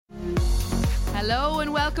Hello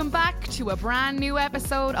and welcome back to a brand new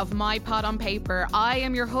episode of My Pod on Paper. I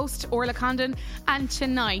am your host, Orla Condon, and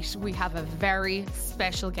tonight we have a very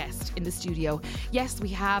special guest in the studio. Yes, we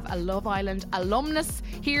have a Love Island alumnus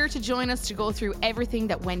here to join us to go through everything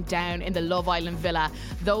that went down in the Love Island villa.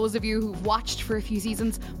 Those of you who've watched for a few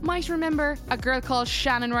seasons might remember a girl called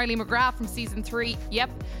Shannon Riley McGrath from season 3. Yep,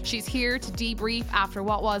 she's here to debrief after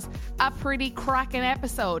what was a pretty cracking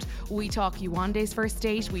episode. We talk Yuande's first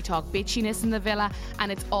date, we talk bitchiness in the villa,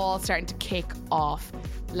 and it's all starting to kick off.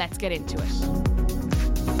 Let's get into it.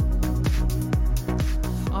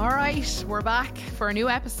 Alright, we're back for a new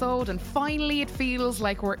episode, and finally it feels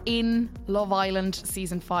like we're in Love Island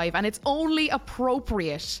season 5, and it's only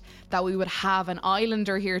appropriate that we would have an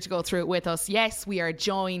Islander here to go through it with us. Yes, we are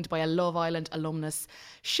joined by a Love Island alumnus.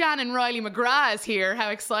 Shannon Riley McGrath is here. How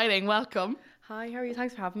exciting. Welcome. Hi, how are you?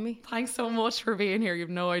 Thanks for having me. Thanks so much for being here. You've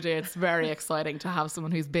no idea. It's very exciting to have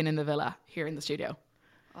someone who's been in the villa here in the studio.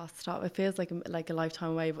 Oh, stop. It feels like a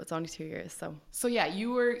lifetime away, but it's only 2 years, So yeah,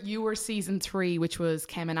 you were season 3, which was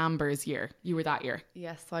Kem and Amber's year. You were that year.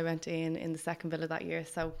 Yes, so I went in the second villa that year,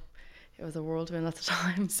 so it was a whirlwind at the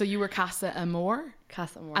time. So you were Casa Amor?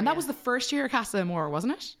 Casa Amor, and that was the first year of Casa Amor,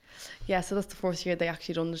 wasn't it? Yeah, so that's the first year they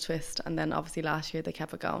actually done the twist, and then obviously last year they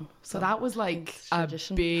kept it going. So that was like a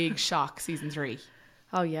big shock, season 3.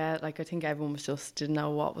 Oh yeah, like I think everyone was just didn't know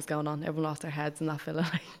what was going on. Everyone lost their heads in that villa.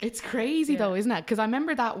 Like. It's crazy though, isn't it? Because I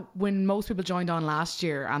remember that when most people joined on last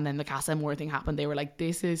year and then the Casa Amor thing happened, they were like,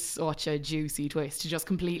 this is such a juicy twist to just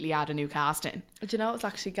completely add a new cast in. Do you know, it's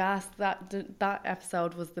actually gas. That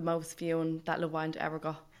episode was the most viewing that Love Island ever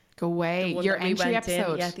got. Go away. Your entry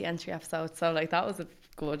episode? Yeah, the entry episode. So like that was a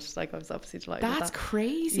good, like I was obviously delighted with that. That's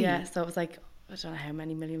crazy. Yeah, so it was like, I don't know how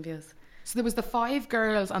many million views. So there was the 5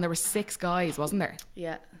 girls and there were 6 guys, wasn't there?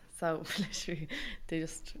 Yeah. So literally, they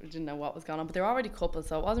just didn't know what was going on, but they were already couples,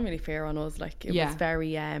 so it wasn't really fair on us. Like it was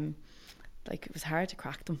very, like it was hard to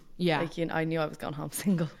crack them. Yeah, like I knew I was going home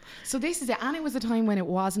single. So this is it, and it was a time when it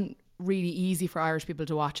wasn't really easy for Irish people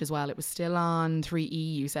to watch as well. It was still on 3E.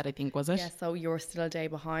 You said, I think, was it? Yeah. So you were still a day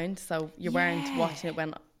behind, so you weren't watching it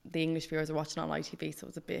when the English viewers were watching on ITV. So it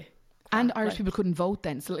was a bit. And Irish people couldn't vote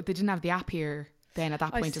then, so they didn't have the app here then at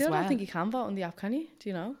that point as well. I still don't think you can vote on the app, can you? Do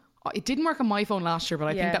you know? It didn't work on my phone last year, but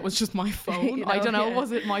I think that was just my phone. You know, I don't know,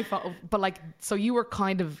 was it my phone? But like, so you were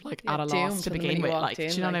kind of like at a loss to begin with. Like, do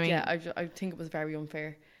you know what I mean? Yeah, I think it was very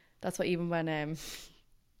unfair. That's why even when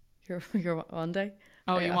you're one day.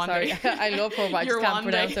 Oh, you want sorry. I love her, but I just can't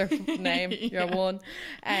pronounce her name. You're one.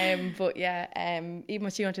 But yeah, even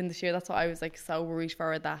when she went in this year, that's what I was like so worried for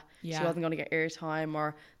her that she wasn't going to get airtime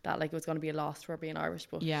or that like it was going to be a loss for her being Irish.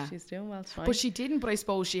 But she's doing well tonight. But she didn't. But I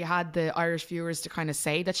suppose she had the Irish viewers to kind of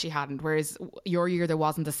say that she hadn't. Whereas your year there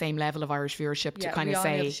wasn't the same level of Irish viewership to kind of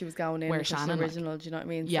say she was going in where Shannon original. Do you know what I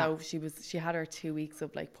mean? Yeah. So she had her 2 weeks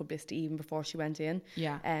of like publicity even before she went in.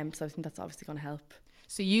 Yeah. So I think that's obviously going to help.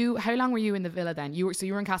 So how long were you in the villa then? You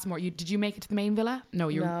were in Casa Amor. Did you make it to the main villa? No,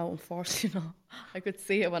 unfortunately not. I could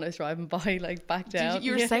see it when I was driving by, like back down.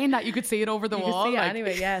 You were saying that you could see it over the wall. You could see it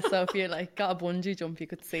anyway, yeah. So if you like got a bungee jump, you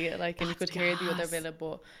could see it, like, and you could hear the other villa.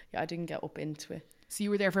 But yeah, I didn't get up into it. So you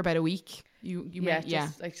were there for about a week.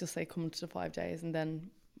 Just like coming to the 5 days and then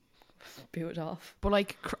boot off. But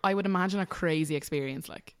like, I would imagine a crazy experience,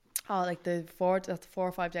 like. Oh, like the 4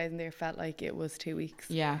 or 5 days in there felt like it was 2 weeks.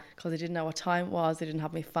 Yeah. Because I didn't know what time it was. I didn't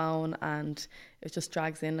have my phone, and it just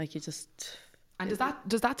drags in. Like you just. And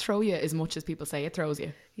does that throw you as much as people say it throws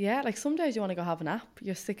you? Yeah, like some days you want to go have a nap.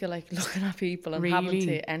 You're sick of like looking at people and having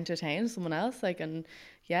to entertain someone else. Like, and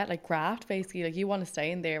yeah, like graft basically. Like you want to stay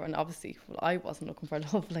in there, and obviously, I wasn't looking for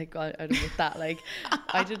love. Like I don't get that. Like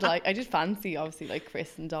I did fancy obviously like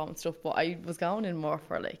Chris and Dom and stuff, but I was going in more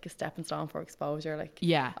for like a stepping stone for exposure. Like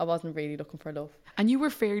I wasn't really looking for love. And you were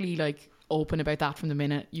fairly like open about that from the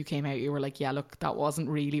minute you came out. You were like, yeah, look, that wasn't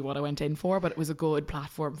really what I went in for, but it was a good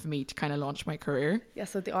platform for me to kind of launch my career. Yeah,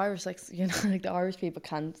 so the Irish, like, you know, like the Irish people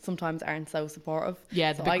sometimes aren't so supportive.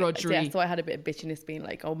 Yeah, the begrudgery. Yeah, so I had a bit of bitchiness being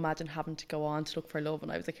like, oh, imagine having to go on to look for love.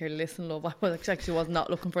 And I was like, here, listen, love, I was not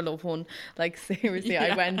looking for love, hun. Like, seriously,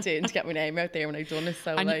 I went in to get my name out there when I'd done it.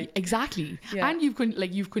 So, and like, exactly. Yeah. And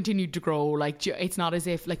you've continued to grow. Like, it's not as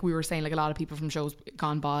if, like we were saying, like a lot of people from shows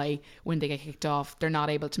gone by, when they get kicked off, they're not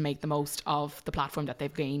able to make the most of the platform that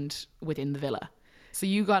they've gained within the villa. So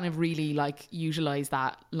you kind of really like utilise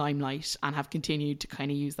that limelight and have continued to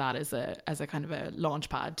kind of use that as a kind of a launch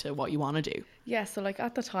pad to what you want to do. Yeah, so like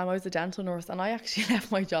at the time I was a dental nurse and I actually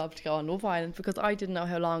left my job to go on Love Island because I didn't know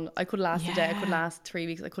how long I could last a day, I could last 3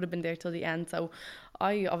 weeks, I could have been there till the end. So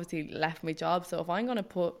I obviously left my job, so if I'm going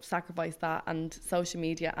to sacrifice that, and social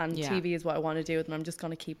media and TV is what I want to do, then I'm just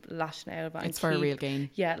going to keep lashing out of it. It's for a real gain.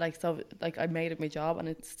 Yeah, like, so like I made it my job, and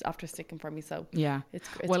it's after sticking for me, so yeah, it's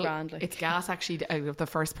grand. Like. It's gas. Actually, the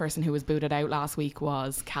first person who was booted out last week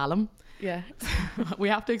was Callum. Yeah. We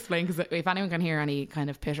have to explain, because if anyone can hear any kind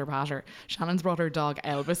of pitter patter, Shannon's brought her dog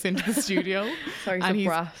Elvis into the studio. Sorry,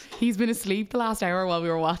 and he's been asleep the last hour while we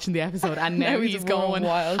were watching the episode, and now he's going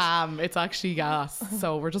wild. ham. It's actually gas.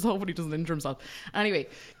 So we're just hoping he doesn't injure himself. Anyway,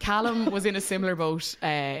 Callum was in a similar boat.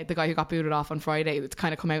 The guy who got booted off on Friday, it's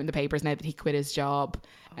kind of come out in the papers now that he quit his job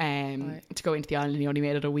to go into the island. He only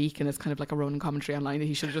made it a week, and it's kind of like a running commentary online that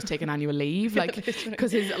he should have just taken annual leave, like,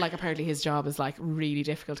 because apparently his job is like really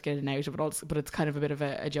difficult to get in and out of, but it's kind of a bit of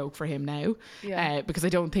a joke for him now, because I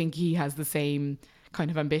don't think he has the same kind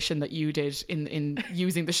of ambition that you did in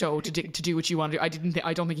using the show to do what you want to do.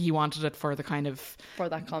 I don't think he wanted it for the kind of for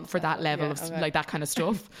that level of like that kind of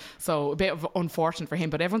stuff. So a bit of unfortunate for him,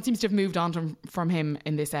 but everyone seems to have moved on from him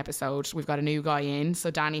in this episode. We've got a new guy in,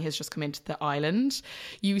 so Danny has just come into the island.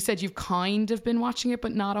 You said you've kind of been watching it,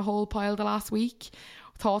 but not a whole pile the last week.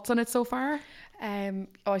 Thoughts on it so far?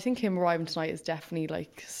 I think him arriving tonight is definitely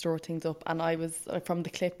like stirred things up, and I was from the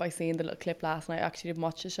clip I seen the little clip last night. I actually didn't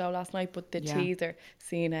watch the show last night, but the teaser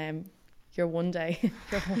seeing your one day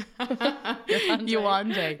your one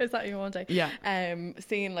day, is that your one day? Yeah.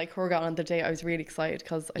 Seeing like her going on the date, I was really excited,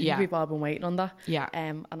 because I think we've all been waiting on that.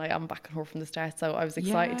 And I am backing her from the start, so I was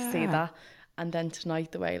excited to see that. And then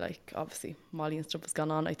tonight, the way like obviously Molly and stuff has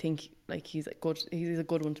gone on, I think like he's a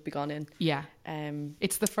good one to be gone in. Yeah.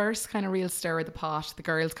 It's the first kind of real stir of the pot. The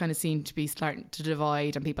girls kind of seem to be starting to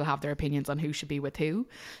divide, and people have their opinions on who should be with who.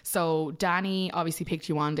 So Danny obviously picked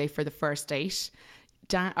Yewande for the first date.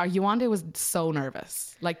 Yewande was so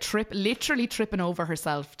nervous, like literally tripping over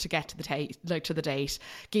herself to get to the date.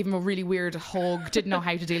 Gave him a really weird hug, didn't know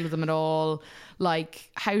how to deal with him at all.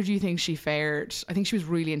 Like, how do you think she fared? I think she was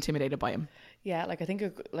really intimidated by him. Yeah, like I think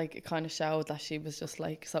it kind of showed that she was just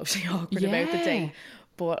like socially awkward about the date,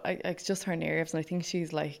 but it's just her nerves, and I think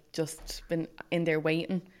she's like just been in there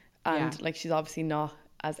waiting, and like she's obviously not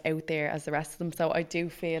as out there as the rest of them. So I do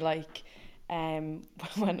feel like when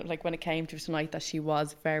it came to tonight, that she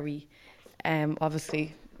was very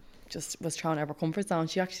obviously just was trying to have her comfort zone.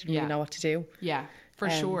 She actually didn't really know what to do. Yeah,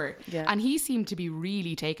 for sure. Yeah. And he seemed to be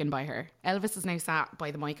really taken by her. Elvis is now sat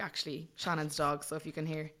by the mic, actually, Shannon's dog, so if you can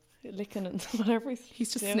hear licking and whatever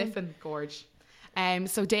he's just doing. Sniffing. Gorge.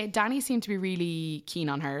 So Danny seemed to be really keen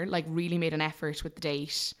on her, like really made an effort with the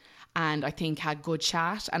date, and I think had good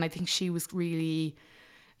chat, and I think she was really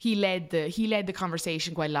he led the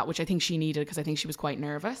conversation quite a lot, which I think she needed, because I think she was quite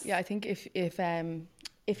nervous. Yeah, I think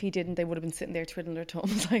if he didn't, they would have been sitting there twiddling their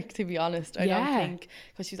thumbs, like, to be honest. I don't think,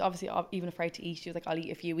 because she's obviously even afraid to eat. She was like, I'll eat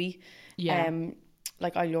if you eat.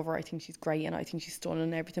 Like, I love her. I think she's great, and I think she's stunning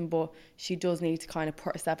and everything, but she does need to kind of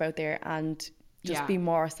put herself out there and just be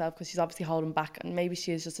more herself, because she's obviously holding back, and maybe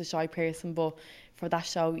she is just a shy person, but for that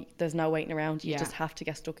show there's no waiting around. You just have to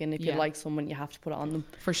get stuck in. If you like someone, you have to put it on them,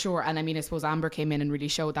 for sure. And I mean, I suppose Amber came in and really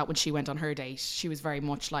showed that when she went on her date. She was very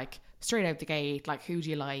much like straight out the gate, like, who do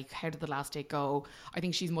you like, how did the last date go? I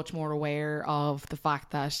think she's much more aware of the fact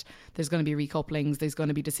that there's going to be recouplings, there's going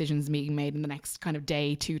to be decisions being made in the next kind of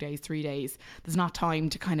day, 2 days, 3 days. There's not time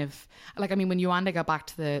to kind of, like, I mean, when Yewande got back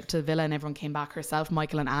to the villa and everyone came back, herself,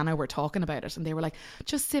 Michael and Anna were talking about it, and they were like,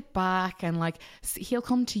 just sit back and like he'll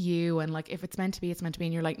come to you, and like if it's meant to be, it's meant to be.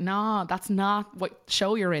 And you're like, nah, that's not what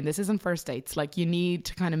show you're in. This isn't first dates. Like, you need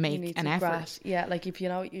to kind of make an effort. Yeah, like, if you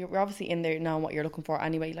know, you're obviously in there knowing what you're looking for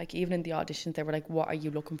anyway. Like, even in the auditions, they were like, what are you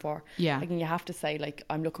looking for? Yeah. Like, and you have to say, like,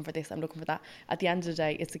 I'm looking for this, I'm looking for that. At the end of the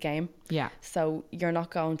day, it's a game. Yeah. So you're not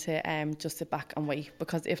going to just sit back and wait,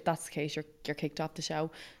 because if that's the case, you're kicked off the show.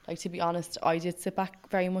 Like, to be honest, I did sit back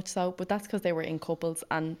very much so, but that's because they were in couples,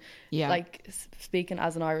 and like, speaking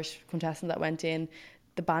as an Irish contestant that went in,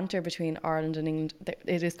 the banter between Ireland and England,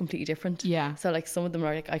 it is completely different. Yeah. So like, some of them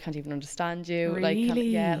are like, I can't even understand you.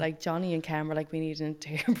 Really? Like, like Johnny and Ken were like, we need an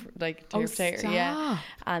interpreter. Yeah.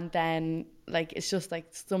 And then like, it's just like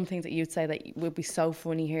some things that you'd say that would be so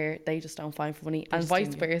funny here, they just don't find funny, and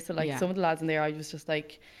vice versa. Like, some of the lads in there, I was just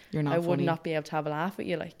like, I would not be able to have a laugh at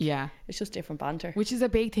you. Like, it's just different banter, which is a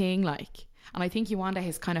big thing. Like, and I think Yewande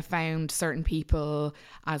has kind of found certain people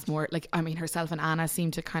as more, like, I mean, herself and Anna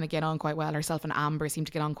seem to kind of get on quite well. Herself and Amber seem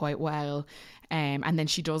to get on quite well. And then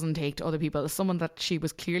she doesn't take to other people. Someone that she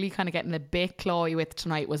was clearly kind of getting a bit clawy with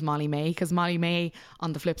tonight was Molly May, because Molly May,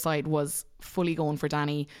 on the flip side, was fully going for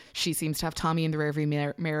Danny. She seems to have Tommy in the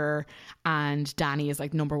rearview mirror, and Danny is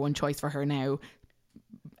like number one choice for her now.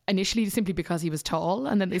 initially simply because he was tall,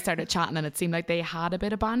 and then they started chatting and it seemed like they had a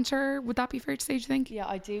bit of banter. Would that be fair to say, do you think? Yeah,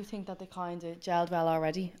 I do think that they kind of gelled well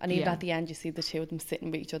already, and even at the end you see the two of them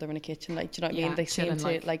sitting with each other in a kitchen, like, do you know what I mean? They seem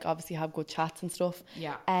to like obviously have good chats and stuff.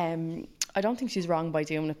 I don't think she's wrong by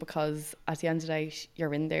doing it, because at the end of the day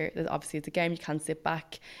you're in there, obviously it's a game, you can't sit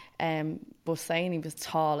back. But saying he was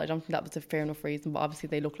tall, I don't think that was a fair enough reason, but obviously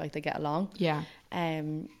they look like they get along.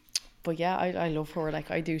 But yeah, I love her. Like,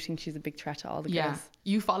 I do think she's a big threat to all the girls.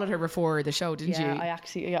 You followed her before the show, didn't you?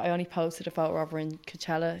 Yeah, I only posted a photo of her in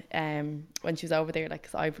Coachella when she was over there, like,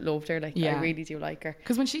 because I've loved her. Like, I really do like her.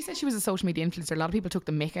 Because when she said she was a social media influencer, a lot of people took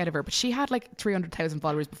the mick out of her, but she had like 300,000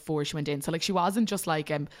 followers before she went in. So like, she wasn't just like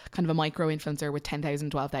kind of a micro influencer with 10,000,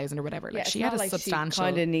 12,000 or whatever. Like, she had a substantial. She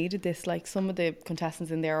kind of needed this. Like, some of the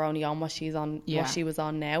contestants in there are only on what she's on, what she was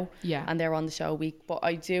on now, and they're on the show a week. But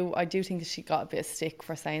I do think she got a bit of stick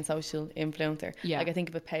for saying social influencer. Like, I think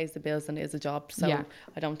if it pays the bills, then it is a job. So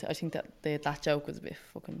I think that that joke was a bit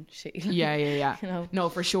fucking shitty. You know? No,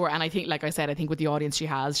 for sure. And I think, like I said, I think with the audience she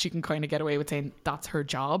has, she can kind of get away with saying that's her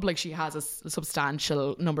job. Like, she has a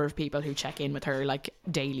substantial number of people who check in with her like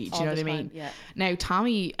daily. Do you know what I mean? Now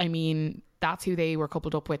Tommy, I mean, that's who they were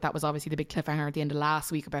coupled up with. That was obviously the big cliffhanger at the end of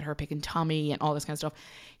last week about her picking Tommy and all this kind of stuff.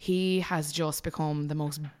 He has just become the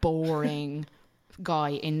most boring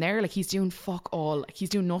guy in there. Like, he's doing fuck all. Like, he's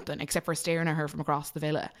doing nothing except for staring at her from across the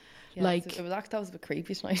villa. Like, that was a bit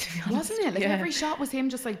creepy tonight, to be honest. Wasn't it? Like, every shot was him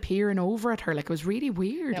just like peering over at her. Like, it was really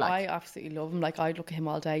weird. I absolutely love him. Like, I'd look at him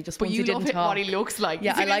all day. Just but you love what he looks like.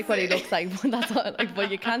 Yeah, I like what he looks like. But that's all, like, but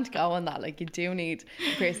you can't go on that. Like, you do need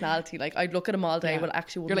personality. Like, I'd look at him all day, but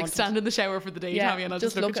actually wouldn't. You're like, stand in the shower for the day, Tommy, and I'll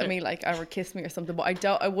just look at me like, or kiss me or something. But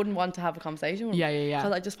I wouldn't want to have a conversation with him.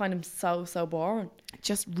 Because I just find him so boring.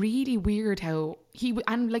 Just really weird how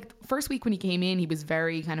and like, first week when he came in, he was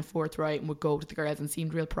very kind of forthright and would go to the girls and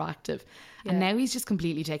seemed real proactive. And now he's just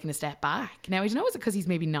completely taken a step back. Now, I don't know, is it because he's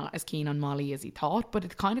maybe not as keen on Molly as he thought, but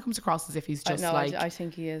it kind of comes across as if he's just I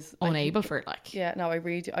think he is unable for it. Like,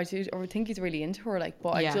 I think he's really into her. Like,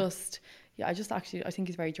 but I think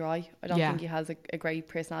he's very dry. I don't think he has a great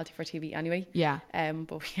personality for TV anyway.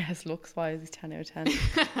 But yes, looks wise, he's 10 out of 10.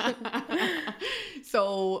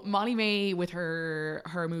 So Molly-Mae with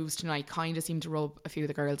her moves tonight kind of seemed to rub a few of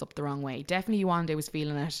the girls up the wrong way. Definitely Yewande was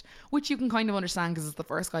feeling it, which you can kind of understand because it's the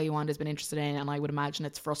first guy Yewande has been interested in, and I would imagine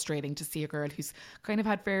it's frustrating to see a girl who's kind of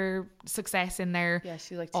had fair success in there. Yeah,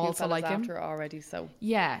 she's like also like him after already. So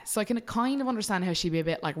I can kind of understand how she'd be a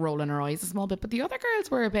bit like rolling her eyes a small bit, but the other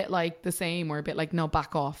girls were a bit like the same, were a bit like, no,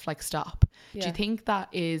 back off, like, stop. Do you think that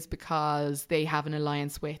is because they have an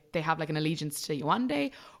alliance with, they have like an allegiance to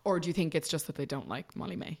Yewande, or do you think it's just that they don't like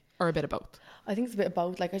Molly-Mae, or a bit of both? I think it's a bit of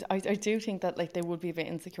both. Like, I do think that like they would be a bit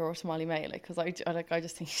insecure to Molly-Mae, like, because I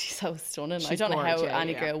just think she's so stunning. I don't know how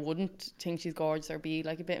any girl wouldn't think she's gorgeous or be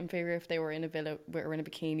like a bit inferior if they were in a villa or in a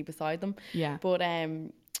bikini beside them. But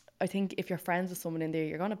I think if you're friends with someone in there,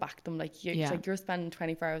 you're gonna back them. Like, it's like you're spending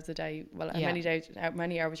 24 hours a day, how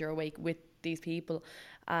many hours you're awake with these people,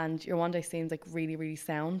 and your Yewande seems like really, really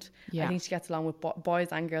sound. I think she gets along with boys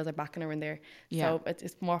and girls are backing her in there. So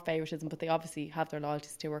it's more favoritism, but they obviously have their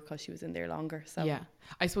loyalties to her because she was in there longer. So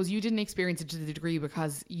I suppose you didn't experience it to the degree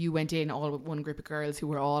because you went in all with one group of girls who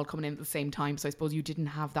were all coming in at the same time. So I suppose you didn't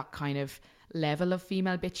have that kind of level of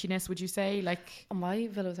female bitchiness, would you say? Like, my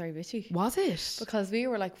villa was very bitchy. Was it? Because we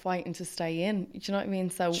were like fighting to stay in. Do you know what I mean?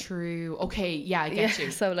 So true. Okay, yeah, I get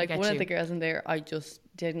you. So like one of the girls in there, I just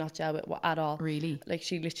did not gel with at all. Really? Like,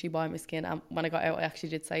 she literally bought my skin. And when I got out, I actually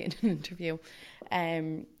did say in an interview,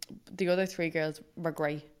 the other three girls were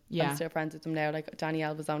great. I'm still friends with them now. Like,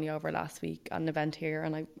 Danielle was only over last week at an event here,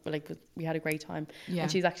 and we had a great time.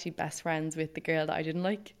 And she's actually best friends with the girl that I didn't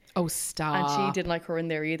like. Oh, stop. And she didn't like her in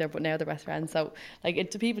there either, but now they're best friends. So like,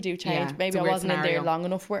 people do change. Maybe I wasn't in there long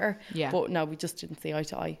enough with her, but no, we just didn't see eye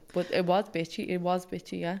to eye. But it was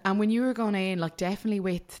bitchy, yeah. And when you were going in, like, definitely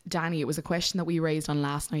with Danny, it was a question that we raised on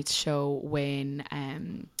last night's show when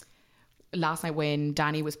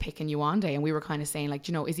Danny was picking Yewande, and we were kind of saying, like,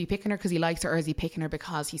 you know, is he picking her because he likes her, or is he picking her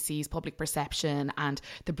because he sees public perception and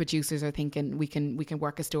the producers are thinking we can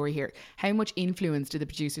work a story here? How much influence do the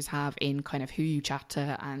producers have in kind of who you chat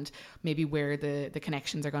to and maybe where the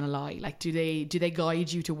connections are going to lie? Like, do they guide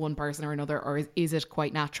you to one person or another, or is it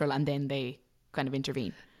quite natural and then they kind of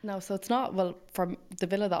intervene? No, so it's not, well, from the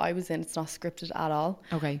villa that I was in, it's not scripted at all.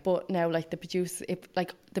 Okay. But now, like, the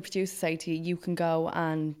producers say to you, you can go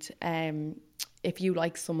and if you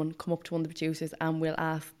like someone, come up to one of the producers and we'll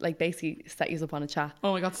ask, like basically set you up on a chat.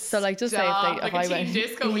 Oh my God. So like just say if like I went,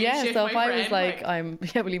 yeah, so if I was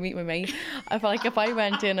like, will you meet my mate? I felt like if I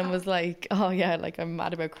went in and was like, oh yeah, like I'm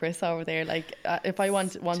mad about Chris over there, like if I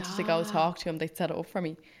wanted to go talk to him, they'd set it up for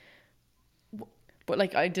me. But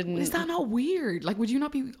like I didn't. Is that not weird? Like, would you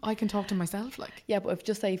not be? I can talk to myself. Like, yeah, but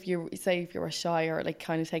if you're shy or like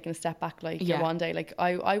kind of taking a step back, like one day, like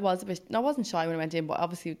I was a bit. I wasn't shy when I went in, but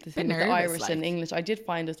obviously the thing with the Irish and English, I did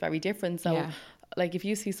find it very different. So, like if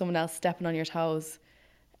you see someone else stepping on your toes,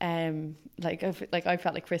 like I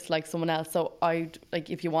felt like Chris liked someone else, so I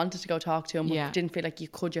like if you wanted to go talk to him, but didn't feel like you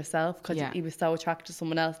could yourself because he was so attracted to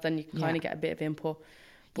someone else, then you kind of get a bit of input.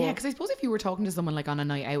 But yeah, because I suppose if you were talking to someone like on a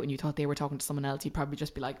night out and you thought they were talking to someone else, you'd probably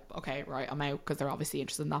just be like, okay, right, I'm out, because they're obviously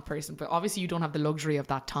interested in that person. But obviously you don't have the luxury of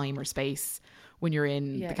that time or space when you're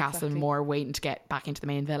in the Castle more waiting to get back into the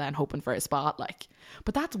main villa and hoping for a spot. Like,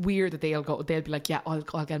 but that's weird that they'll be like, yeah, I'll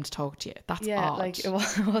get him to talk to you. That's odd. Like it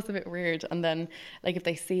was a bit weird. And then like if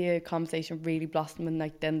they see a conversation really blossoming,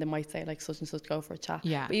 like then they might say like such and such, go for a chat.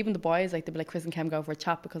 Yeah. But even the boys, like they'll be like, Chris and Kem go for a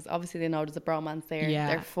chat, because obviously they know there's a bromance there. Yeah.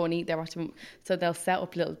 They're funny. They're watching, so they'll set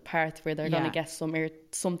up little parts where they're going to get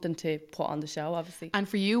something to put on the show, obviously. And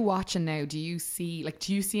for you watching now, do you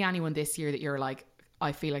see anyone this year that you're like,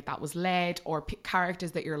 I feel like that was led, or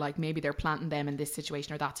characters that you're like, maybe they're planting them in this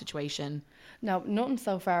situation or that situation? No, nothing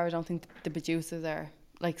so far. I don't think the producers are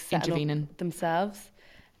like intervening themselves.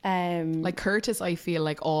 Like Curtis, I feel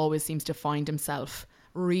like always seems to find himself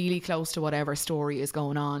really close to whatever story is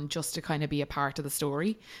going on, just to kind of be a part of the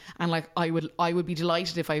story. And like I would be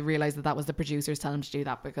delighted if I realised that was the producers telling him to do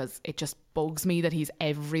that, because it just bugs me that he's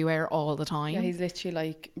everywhere all the time. Yeah, he's literally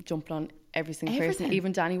like jumping on every single person.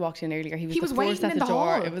 Even Danny walked in earlier. He was waiting at in the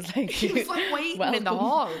door. hall. It was like he was like waiting in the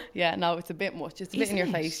hall. Yeah, no, it's a bit much. It's a bit in your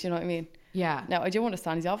face. You know what I mean? Yeah. Now I do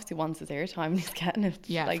understand. He obviously wants his airtime and he's getting it.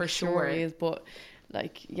 Yeah, like, for sure he is. But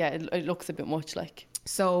like, yeah, it looks a bit much. Like,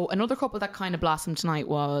 so another couple that kind of blossomed tonight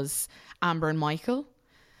was Amber and Michael.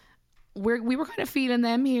 We were kind of feeling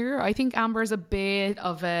them here. I think Amber's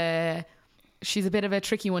she's a bit of a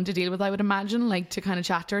tricky one to deal with, I would imagine, like to kind of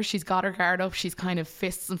chat to her. She's got her guard up. She's kind of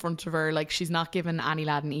fists in front of her. Like she's not giving any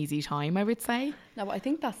lad an easy time, I would say. No, but I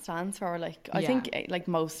think that stands for like, I think like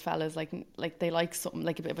most fellas, like they like something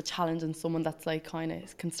like a bit of a challenge and someone that's like kind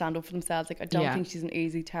of can stand up for themselves. Like I don't think she's an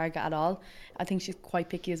easy target at all. I think she's quite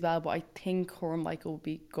picky as well, but I think her and Michael would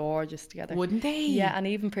be gorgeous together. Wouldn't they? Yeah, and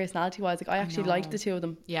even personality wise, like I actually like the two of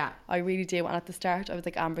them. Yeah. I really do. And at the start I was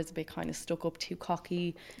like, Amber's a bit kind of stuck up, too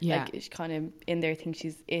cocky. Yeah. Like she's kind of in there, thinks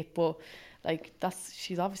she's it, but like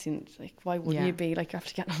she's obviously like, why wouldn't you be? Like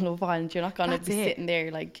after getting on Love Island, you're not gonna be sitting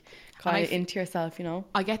there like kind of into yourself, you know.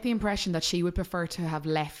 I get the impression that she would prefer to have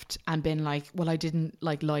left and been like, well, I didn't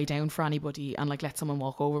like lie down for anybody and like let someone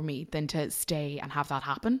walk over me, than to stay and have that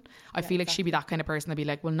happen. I feel like she'd be that kind of person that'd be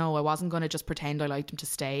like, well, no, I wasn't going to just pretend I liked him to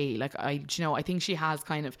stay. Like I think she has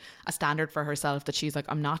kind of a standard for herself that she's like,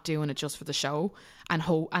 I'm not doing it just for the show,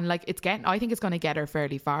 and like I think it's going to get her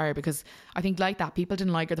fairly far, because I think like that people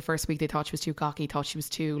didn't like her the first week. They thought she was too cocky, thought she was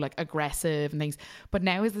too like aggressive and things. But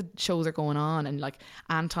now as the shows are going on and like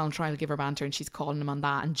Anton trying to give her banter and she's calling him on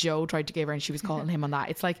that, and Joe tried to give her and she was calling him on that,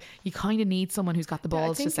 it's like you kind of need someone who's got the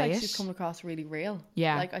balls to say it. She's coming across really real.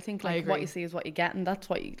 Yeah, like I think like what you see is what you get, and that's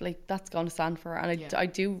what you, like that's going to stand for her. And I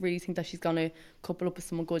do really think that she's going to couple up with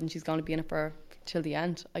someone good, and she's going to be in it for till the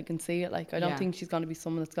end. I can see it. Like I don't think she's going to be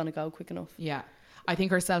someone that's going to go quick enough. Yeah, I think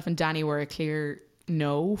herself and Danny were a clear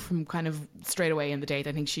no from kind of straight away in the date.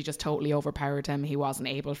 I think she just totally overpowered him. He wasn't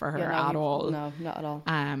able for her at all. No, not at all.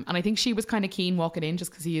 And I think she was kind of keen walking in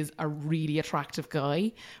just because he is a really attractive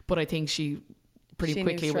guy. But I think she pretty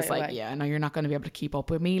quickly was like, away. Yeah, no, you're not going to be able to keep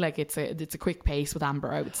up with me. Like it's a quick pace with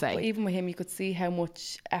Amber, I would say. But even with him, you could see how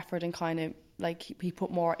much effort and kind of like he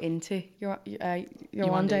put more into your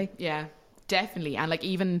one day. Yeah, definitely. And like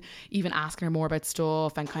even asking her more about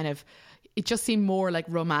stuff, and kind of it just seemed more like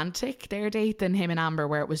romantic, their date, than him and Amber,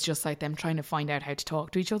 where it was just like them trying to find out how to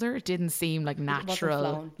talk to each other. It didn't seem like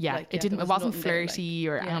natural. It wasn't flirty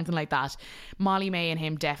or anything like that. Molly May and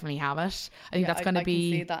him definitely have it. I think that's going to be.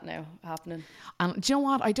 I can see that now happening. And do you know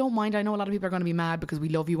what? I don't mind. I know a lot of people are going to be mad because we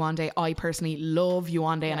love Yewande. I personally love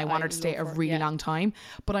Yewande, and I want her to stay a really long time.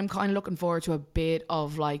 But I'm kind of looking forward to a bit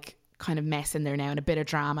of like kind of mess in there now, and a bit of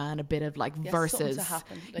drama and a bit of like verses. To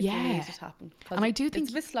happen. Like, it needs to happen. And I do think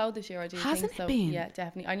it's a bit slow this year. I do hasn't think so. Been? Yeah,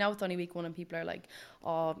 definitely. I know it's only week one and people are like,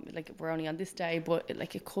 oh, like we're only on this day, but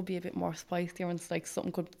it could be a bit more spicier and it's like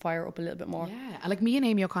something could fire up a little bit more. Yeah, like me and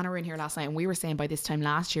Amy O'Connor were in here last night and we were saying by this time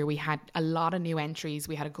last year we had a lot of new entries,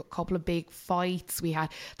 we had a couple of big fights,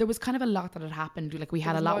 there was kind of a lot that had happened, like we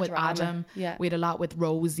had a lot with drama. Adam, we had a lot with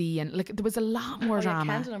Rosie, and like there was a lot more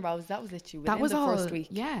drama. Kendall and Rose, that was literally that was the all, first week.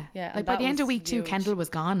 Yeah. Like by the end of week 2 Kendall was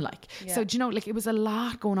gone, like so do you know, like it was a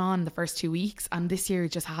lot going on the first 2 weeks, and this year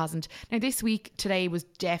it just hasn't. Now this week today was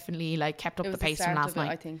definitely like kept up the pace from last night.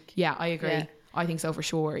 I think. Yeah, I agree. I think so for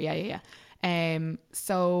sure. Yeah.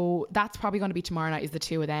 So that's probably going to be tomorrow night, is the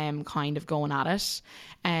two of them kind of going at it.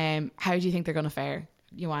 How do you think they're going to fare,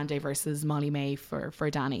 Yewande versus Molly May for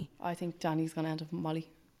Danny? I think Danny's going to end up with Molly.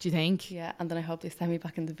 Do you think? Yeah, and then I hope they send me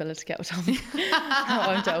back in the village to get with Tommy. No,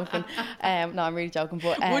 I'm joking. No, I'm really joking.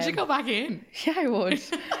 But would you go back in? Yeah, I would.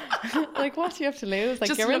 Like, what do you have to lose? Like,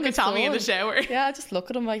 just look at Tommy in the shower. Yeah, just look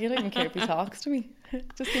at him. Like, you don't even care if he talks to me.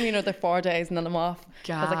 Just give me another 4 days and then I'm off.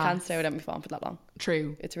 Because I can't stay without my phone for that long.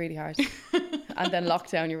 True. It's really hard. And then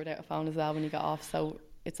lockdown, you're without a phone as well when you get off. So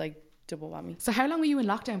it's like double whammy. So how long were you in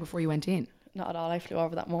lockdown before you went in? Not at all. I flew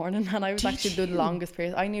over that morning and I was actually the longest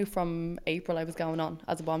period. I knew from April I was going on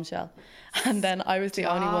as a bombshell, and then I was the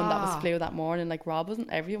only one that was flew that morning. Like Rob wasn't.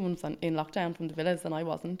 Everyone was in lockdown from the villas and I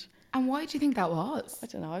wasn't. And why do you think that was? I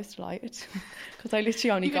don't know. I was delighted because I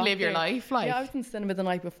literally only you could live your life. Like, yeah, I was in cinema the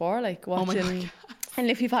night before, like watching in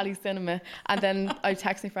Liffey Valley Cinema, and then I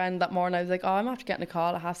texted my friend that morning. I was like, "Oh, I'm after getting a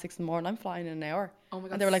call at 6:30 in the morning. I'm flying in an hour." Oh my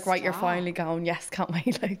God, and they were like, "Right, you're finally going." Yes, can't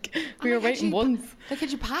wait. Like we were waiting months. Like, had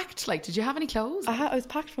you packed? Like, did you have any clothes? I was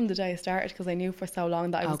packed from the day I started because I knew for so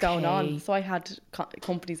long that I was going on. So I had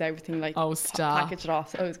companies, everything like packaged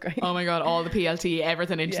off. So it was great. Oh my God, all the PLT,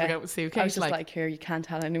 everything into the suitcase. I was just like, here, you can't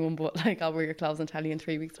tell anyone, but like I'll wear your clothes and tell you in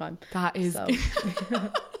 3 weeks' time. That is,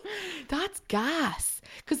 that's gas.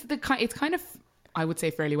 Because it's kind of, I would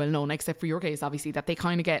say, fairly well known, except for your case, obviously, that they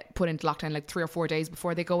kind of get put into lockdown like 3 or 4 days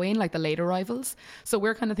before they go in, like the late arrivals. So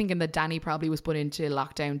we're kind of thinking that Danny probably was put into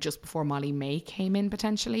lockdown just before Molly May came in,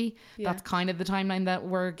 potentially. Yeah. That's kind of the timeline that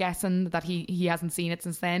we're guessing, that he hasn't seen it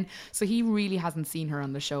since then. So he really hasn't seen her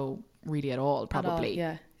on the show really at all, probably.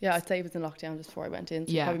 Yeah, I'd say he was in lockdown just before I went in.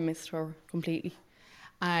 So I probably missed her completely.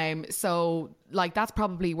 So like that's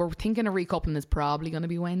probably, we're thinking a recoupling is probably going to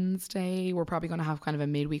be Wednesday. We're probably going to have kind of a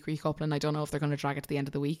midweek recoupling. I don't know if they're going to drag it to the end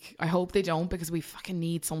of the week. I hope they don't, because we fucking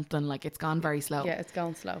need something. Like, it's gone very slow. Yeah, it's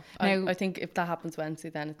gone slow. Now, I think if that happens Wednesday,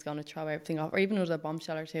 then it's going to throw everything off, or even another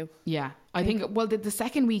bombshell or two. Yeah, I think well, the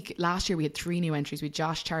second week last year we had 3 new entries with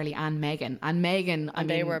Josh, Charlie and Megan. And Megan, I mean,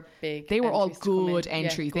 they were big. They were all good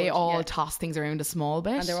entries. Yeah, good, they all tossed things around a small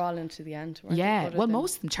bit. And they were all into the end, weren't they? Well,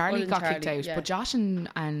 most of them. Charlie got kicked out, but Josh and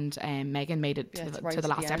Megan made it to the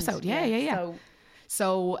last episode. Yeah.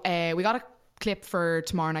 So we got a clip for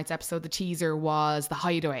tomorrow night's episode. The teaser was the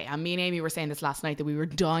hideaway, and me and Amy were saying this last night that we were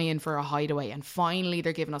dying for a hideaway, and finally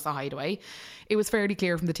they're giving us a hideaway. It was fairly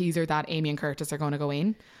clear from the teaser that Amy and Curtis are going to go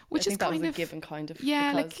in, which is kind of a given, kind of.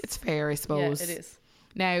 Yeah, like it's fair, I suppose. Yeah, it is.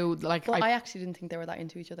 Now, like, I actually didn't think they were that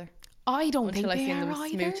into each other. I don't think until I they seen are them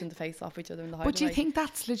either. smooching the face off each other in the hideaway. But do you think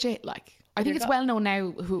that's legit? Like, I think it's well known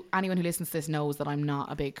now. Anyone who listens to this knows that I'm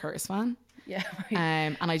not a big Curtis fan. Yeah,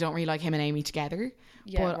 right. And I don't really like him and Amy together.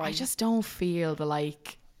 Yeah, but I just don't feel the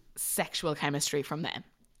like sexual chemistry from them.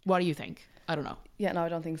 What do you think? I don't know. Yeah, no, I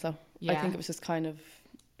don't think so. Yeah. I think it was just kind of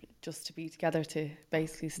just to be together to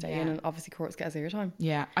basically stay in, and obviously Curtis gets airtime.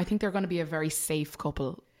 Yeah, I think they're going to be a very safe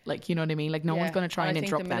couple. Like, you know what I mean? Like, no one's going to try and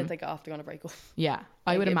interrupt them. I think the minute they get off, they're going to break up. Yeah,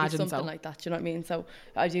 I would imagine something like that. Do you know what I mean? So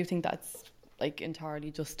I do think that's like entirely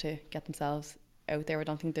just to get themselves out there. I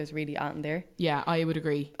don't think there's really anything there. Yeah, I would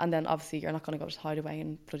agree. And then obviously you're not going to go to the hideaway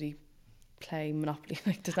and bloody play Monopoly.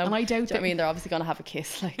 Like, there's no, and I doubt that. I mean, they're obviously going to have a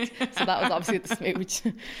kiss. Like, so that was obviously the smooch.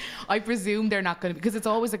 I presume they're not going to, because it's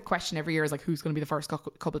always a question every year is like, who's going to be the first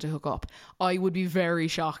couple to hook up. I would be very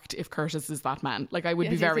shocked if Curtis is that man. Like, I would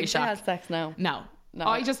be very shocked. They had sex now? No,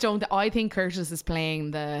 I just don't. I think Curtis is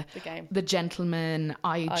playing the game, the gentleman.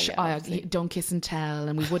 I don't kiss and tell,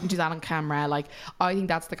 and we wouldn't do that on camera. Like, I think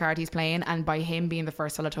that's the card he's playing, and by him being the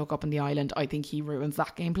first fella to hook up on the island, I think he ruins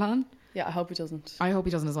that game plan. Yeah, I hope he doesn't. I hope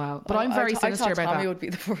he doesn't as well. But I'm very sinister about that. Tommy would be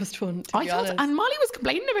the first one, to be honest. And Molly was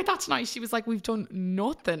complaining about that tonight. She was like, we've done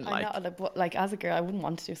nothing. I know, but like, as a girl, I wouldn't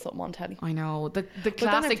want to do something on telly. I know. The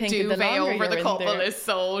classic duvet over the couple is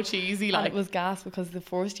so cheesy. Like, and it was gas because the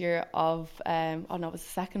first year of, it was the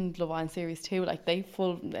second Love Island series too. Like, they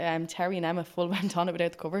Terry and Emma went on it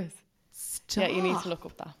without the covers. Stop. Yeah, you need to look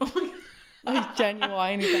up that. Like,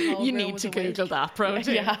 genuinely, the whole you need to Google that, bro.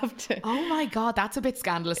 Yeah, you have to. Oh my God, that's a bit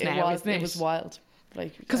scandalous now, isn't it? It was wild.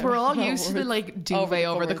 like, because we're all used to the like duvet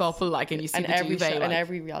over the couple, like, and you see and the every duvet, show, like, and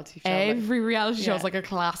every reality show, every reality show is yeah. like a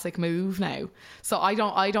classic move now. So I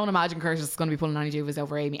don't imagine Curtis is going to be pulling any duvets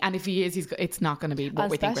over Amy, and if he is, it's not going to be what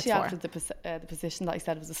we think it's for. Especially after the position that I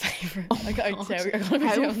said was his favourite. Like,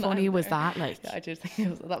 how funny was that? Like, yeah, I did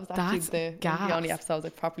think that was actually the only episode I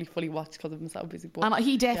properly fully watched because I've been so busy. But, and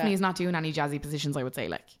he definitely is not doing any jazzy positions, I would say.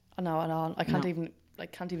 Like, no, at all. I can't even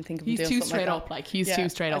think of him he's doing too something straight like up. that. Like, he's too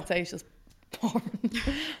straight up. I'd say it's just boring.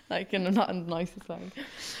 Like, and not in the nicest way.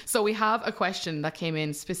 So we have a question that came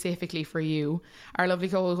in specifically for you. Our lovely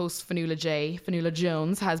co-host Fionnuala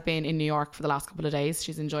Jones has been in New York for the last couple of days.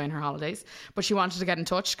 She's enjoying her holidays, but she wanted to get in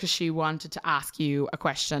touch because she wanted to ask you a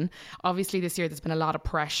question. Obviously this year there's been a lot of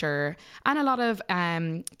pressure and a lot of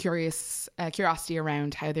curiosity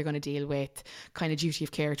around how they're going to deal with kind of duty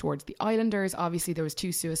of care towards the Islanders. Obviously there was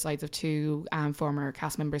 2 suicides of 2 former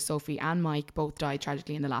cast members, Sophie and Mike. Both died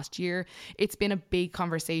tragically in the last year. It's been a big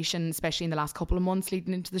conversation, especially in the last couple of months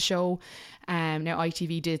leading into the show. Now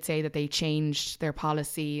ITV did say that they changed their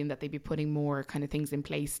policy and that they'd be putting more kind of things in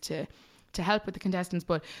place to help with the contestants.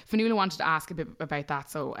 But Fionnuala wanted to ask a bit about that.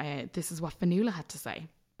 So this is what Fionnuala had to say.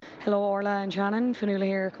 Hello Orla and Shannon, Fionnuala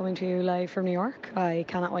here, coming to you live from New York. I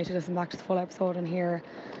cannot wait to listen back to the full episode and hear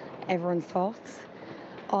everyone's thoughts.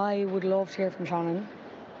 I would love to hear from Shannon,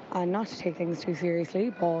 and not to take things too seriously,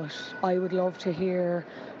 but I would love to hear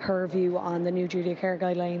her view on the new duty of care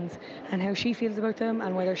guidelines and how she feels about them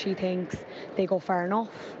and whether she thinks they go far enough.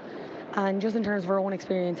 And just in terms of her own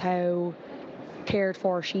experience, how cared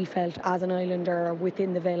for she felt as an Islander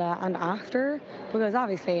within the villa and after. Because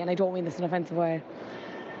obviously, and I don't mean this in an offensive way,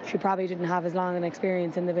 she probably didn't have as long an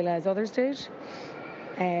experience in the villa as others did.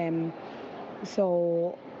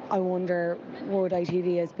 So I wonder, would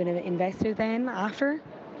ITV has been invested then after?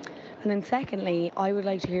 And then secondly, I would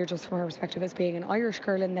like to hear just from her perspective as being an Irish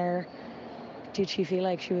girl in there, did she feel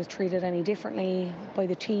like she was treated any differently by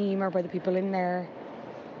the team or by the people in there?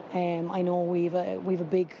 I know we've a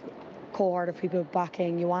big cohort of people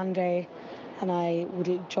backing Yewande, and I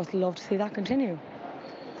would just love to see that continue.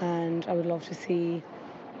 And I would love to see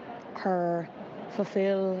her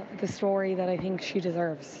fulfill the story that I think she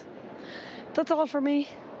deserves. That's all for me.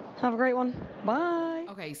 Have a great one. Bye.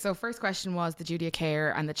 Okay, so first question was the duty of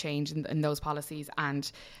care and the change in those policies,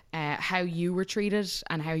 and how you were treated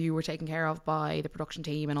and how you were taken care of by the production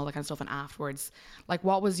team and all that kind of stuff. And afterwards, like,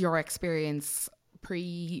 what was your experience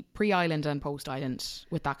pre-Island and post-Island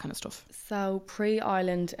with that kind of stuff? So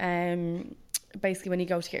pre-Island, basically when you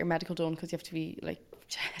go to get your medical done, because you have to be like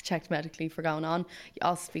checked medically for going on, you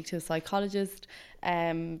also speak to a psychologist,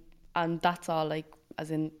 and that's all, like, as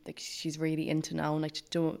in, like, she's really into now, like,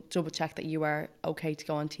 to double check that you are okay to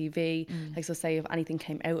go on TV. Like, so say if anything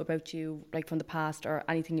came out about you, like from the past, or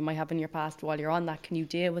anything you might have in your past while you're on that, can you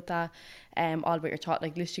deal with that? All about your childhood,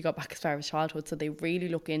 like, literally got back as far as childhood, so they really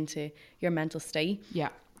look into your mental state. Yeah.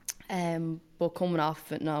 But coming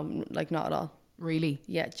off it, no, like, not at all. Really?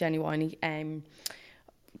 Yeah, genuinely.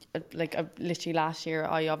 Like, literally last year,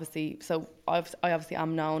 I obviously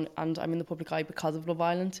am known and I'm in the public eye because of Love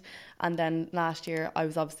Island, and then last year I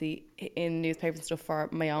was obviously in newspapers and stuff for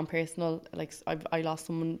my own personal, like, I lost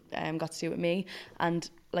someone got to do it with me, and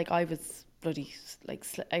like, I was bloody, like,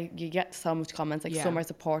 you get so much comments, like, some are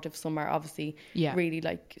supportive, some are obviously really,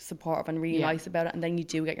 like, supportive and really nice about it, and then you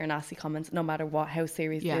do get your nasty comments no matter what, how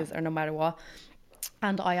serious it is, or no matter what.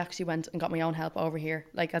 And I actually went and got my own help over here,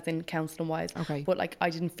 like, as in counselling wise. Okay. But, like, I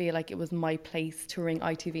didn't feel like it was my place to ring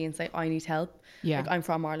ITV and say, I need help. Yeah. Like, I'm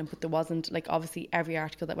from Ireland, but there wasn't, like, obviously every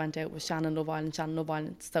article that went out was Shannon Love Island.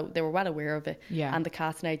 So they were well aware of it. Yeah. And the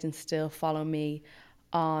casting agents still follow me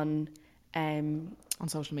on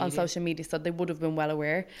social media, so they would have been well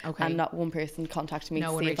aware. Okay. And not one person contacted me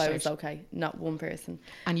to see if I was okay. Not one person.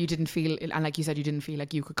 And you didn't feel, and like you said, you didn't feel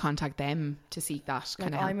like you could contact them to seek that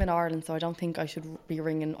kind of help? I'm in Ireland, so I don't think I should be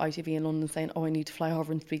ringing ITV in London saying, oh, I need to fly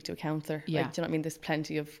over and speak to a counsellor. Yeah. Like, do you know what I mean? There's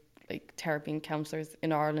plenty of, like, therapy and counsellors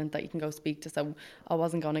in Ireland that you can go speak to, so I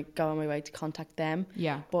wasn't going to go on my way to contact them.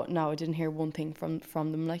 Yeah. But no, I didn't hear one thing from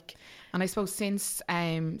them, like. And I suppose since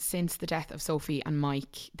the death of Sophie and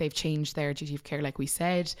Mike, they've changed their duty of care, like we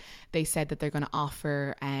said. They said that they're going to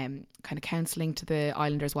offer kind of counselling to the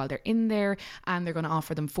Islanders while they're in there, and they're going to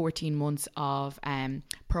offer them 14 months of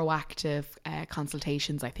proactive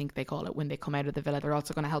consultations, I think they call it, when they come out of the villa. They're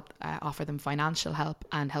also going to help offer them financial help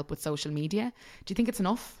and help with social media. Do you think it's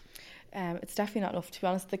enough? It's definitely not enough, to be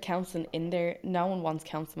honest. The counselling in there, no one wants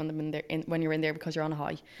counselling when they're in there, when you're in there, because you're on a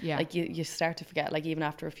high. Yeah. Like, you start to forget, like, even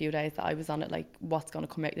after a few days that I was on it, like, what's going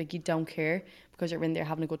to come out. Like, you don't care because you're in there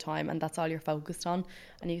having a good time, and that's all you're focused on,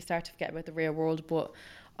 and you start to forget about the real world. But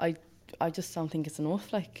I just don't think it's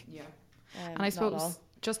enough. Like, yeah. And I suppose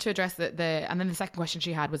just to address and then the second question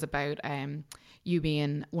she had was about you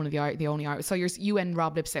being one of the only Irish. So you and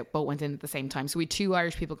Rob Lipsett both went in at the same time. So we had 2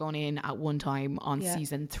 Irish people going in at one time on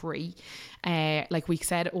season 3. Like we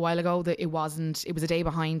said a while ago, that it was a day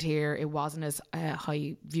behind here. It wasn't as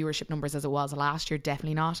high viewership numbers as it was last year.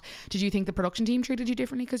 Definitely not. Did you think the production team treated you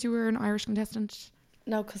differently because you were an Irish contestant?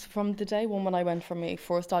 No, because from the day one when I went for my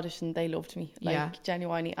first audition, they loved me, like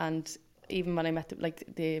genuinely. And even when I met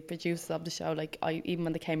the producers of the show, like even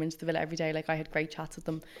when they came into the villa every day, like I had great chats with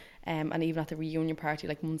them, and even at the reunion party,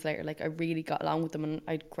 like months later, like I really got along with them, and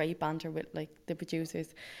I had great banter with like the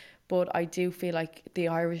producers. But I do feel like the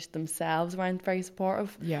Irish themselves weren't very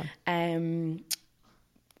supportive.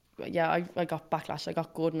 I got backlash. I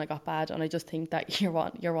got good and I got bad, and I just think that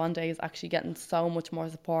Yolanda is actually getting so much more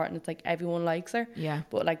support, and it's like everyone likes her. Yeah.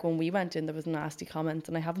 But like when we went in, there was nasty comments,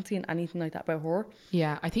 and I haven't seen anything like that about her.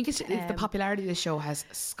 Yeah, I think it's the popularity of the show has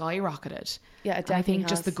skyrocketed. Yeah, it definitely I think has.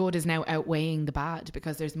 just the good is now outweighing the bad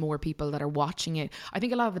because there's more people that are watching it. I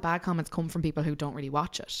think a lot of the bad comments come from people who don't really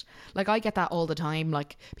watch it. Like I get that all the time.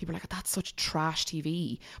 Like people are like, that's such trash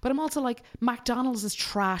TV. But I'm also like, McDonald's is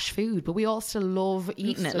trash food, but we all still love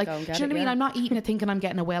eating it. Like, do you know what I mean? I'm not eating it thinking I'm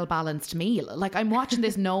getting a well-balanced meal. Like I'm watching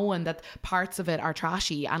this knowing that parts of it are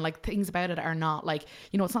trashy and like things about it are not like,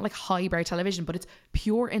 you know, it's not like highbrow television, but it's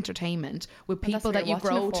pure entertainment with people that you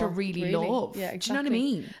grow to really love. Yeah, exactly. Do you know what I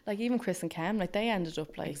mean? Like even Chris and Cam, like they ended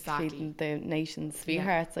up like feeding the nation's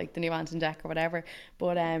sweethearts, like the new Ant and Dec or whatever.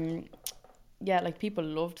 But like people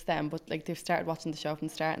loved them, but like they've started watching the show from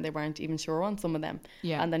the start and they weren't even sure on some of them.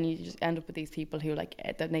 Yeah. And then you just end up with these people who like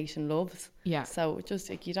the nation loves. Yeah. So it just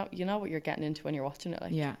like you know what you're getting into when you're watching it.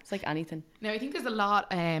 Like it's like anything. Now I think there's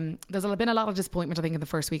been a lot of disappointment I think in the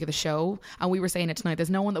first week of the show, and we were saying it tonight. There's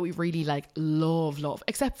no one that we really like love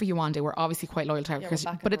except for Yolanda. We're obviously quite loyal to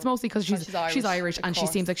her, but it's mostly because she's Irish and she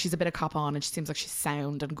seems like she's a bit of cop on, and she seems like she's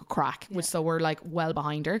sound and crack, which so we're like well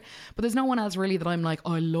behind her. But there's no one else really that I'm like,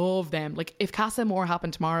 I love them. Like if Casa Moore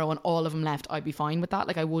happened tomorrow and all of them left, I'd be fine with that.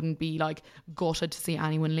 Like I wouldn't be like gutted to see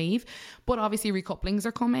anyone leave. But obviously recouplings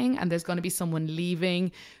are coming and there's going to be someone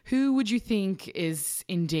leaving. Who would you think is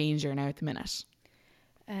in danger now at the minute?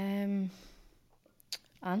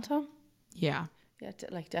 Anton? Yeah. Yeah,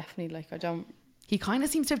 like definitely. Like I don't. He kind of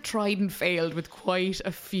seems to have tried and failed with quite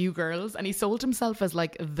a few girls, and he sold himself as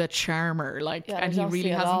like the charmer, like, and he really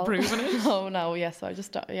hasn't proven it. Oh no, yes, I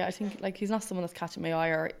just I think like he's not someone that's catching my eye,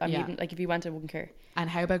 or even like if he went, I wouldn't care. And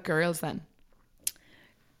how about girls then?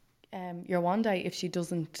 Yolanda, if she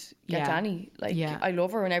doesn't get any, like I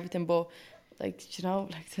love her and everything, but like, you know,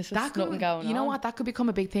 like there's just nothing going on. You know what? That could become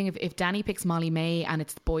a big thing if Danny picks Molly May and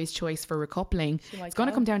it's the boys' choice for recoupling. It's going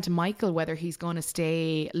to come down to Michael whether he's going to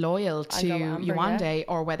stay loyal to Yolanda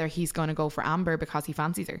or whether he's going to go for Amber because he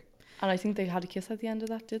fancies her. And I think they had a kiss at the end of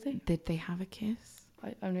that, did they? Did they have a kiss?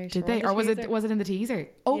 I'm not sure. Did they? Or was it in the teaser?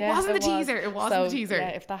 Oh, it wasn't the teaser. It wasn't the teaser. Yeah,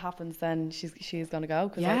 if that happens, then she's going to go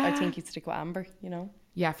because I think he'd stick with Amber, you know.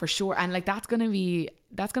 Yeah, for sure. And like that's gonna be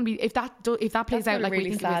if that plays out like really we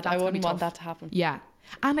think sad. I wouldn't want that to happen. Yeah.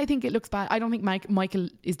 And I think it looks bad. I don't think Michael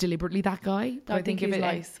is deliberately that guy. No, I think he's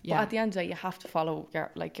nice. But at the end of the day, you have to follow your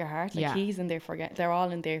heart. Like he's in there they're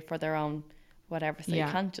all in there for their own whatever. So you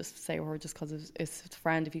can't just say her just because it's a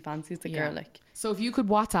friend if he fancies the girl. Like. So if you could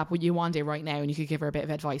WhatsApp with Yolanda right now and you could give her a bit of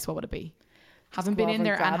advice, what would it be? Haven't been in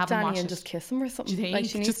there and haven't Danny watched and just kiss him or something. Do you think? Like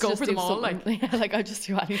she needs just go for them all. Like, like I just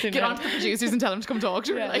do anything. Get on to the producers and tell them to come talk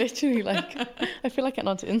to her. Yeah, like. Literally. Like I feel like getting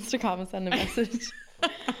onto Instagram and sending a message.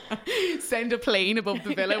 Send a plane above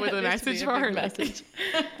the villa with a message for her. Message.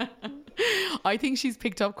 I think she's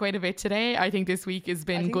picked up quite a bit today. I think this week has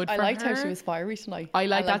been good for her. I liked how she was fiery tonight. I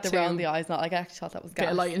like that too. Around the eyes, not like I actually thought that was gas.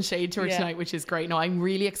 Bit of light and shade to her tonight, which is great. No, I'm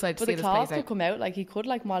really excited to see this plays out. But the claws could come out. Like he could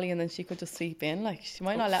like Molly, and then she could just sleep in. Like she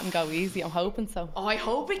might not let him go easy. I'm hoping so. Oh, I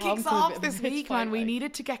hope it kicks off this week, man. We need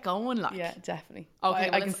it to get going. Like yeah, definitely. Okay,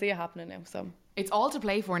 I can see it happening now. So. It's all to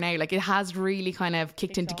play for now. Like it has really kind of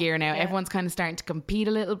kicked into gear now. Yeah. Everyone's kind of starting to compete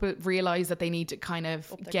a little bit, realise that they need to kind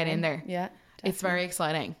of get in there. Yeah, definitely. It's very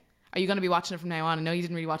exciting. Are you going to be watching it from now on? I know you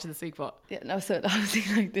didn't really watch it this week, but so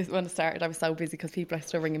obviously like this when it started, I was so busy because people are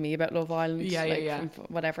still ringing me about Love Island,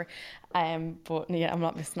 whatever. But yeah, I'm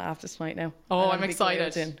not missing it after tonight now. Oh, I'm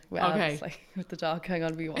excited. Okay, it's like with the dog, I'm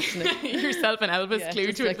going to be watching it. Yourself and Elvis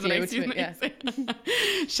glued to it for the next few minutes.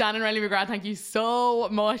 Shannon Riley McGrath, thank you so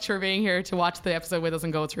much for being here to watch the episode with us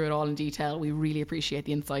and go through it all in detail. We really appreciate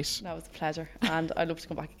the insight. That was a pleasure, and I'd love to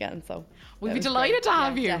come back again. So we'd be delighted to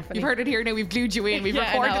have you. Definitely. You've heard it here now. We've glued you in. We've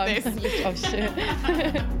recorded this. Oh shit.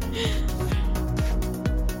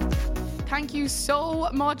 Thank you so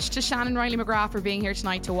much to Shannon Riley McGrath for being here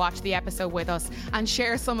tonight to watch the episode with us and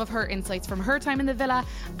share some of her insights from her time in the villa,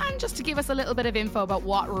 and just to give us a little bit of info about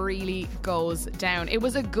what really goes down. It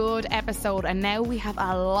was a good episode, and now we have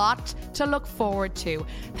a lot to look forward to.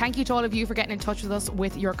 Thank you to all of you for getting in touch with us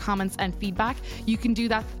with your comments and feedback. You can do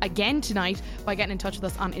that again tonight by getting in touch with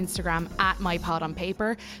us on Instagram at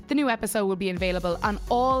MyPodOnPaper. The new episode will be available on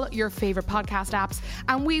all your favourite podcast apps,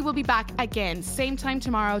 and we will be back again same time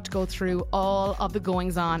tomorrow to go through all of the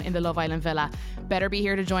goings on in the Love Island villa. Better be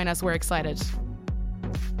here to join us. We're excited.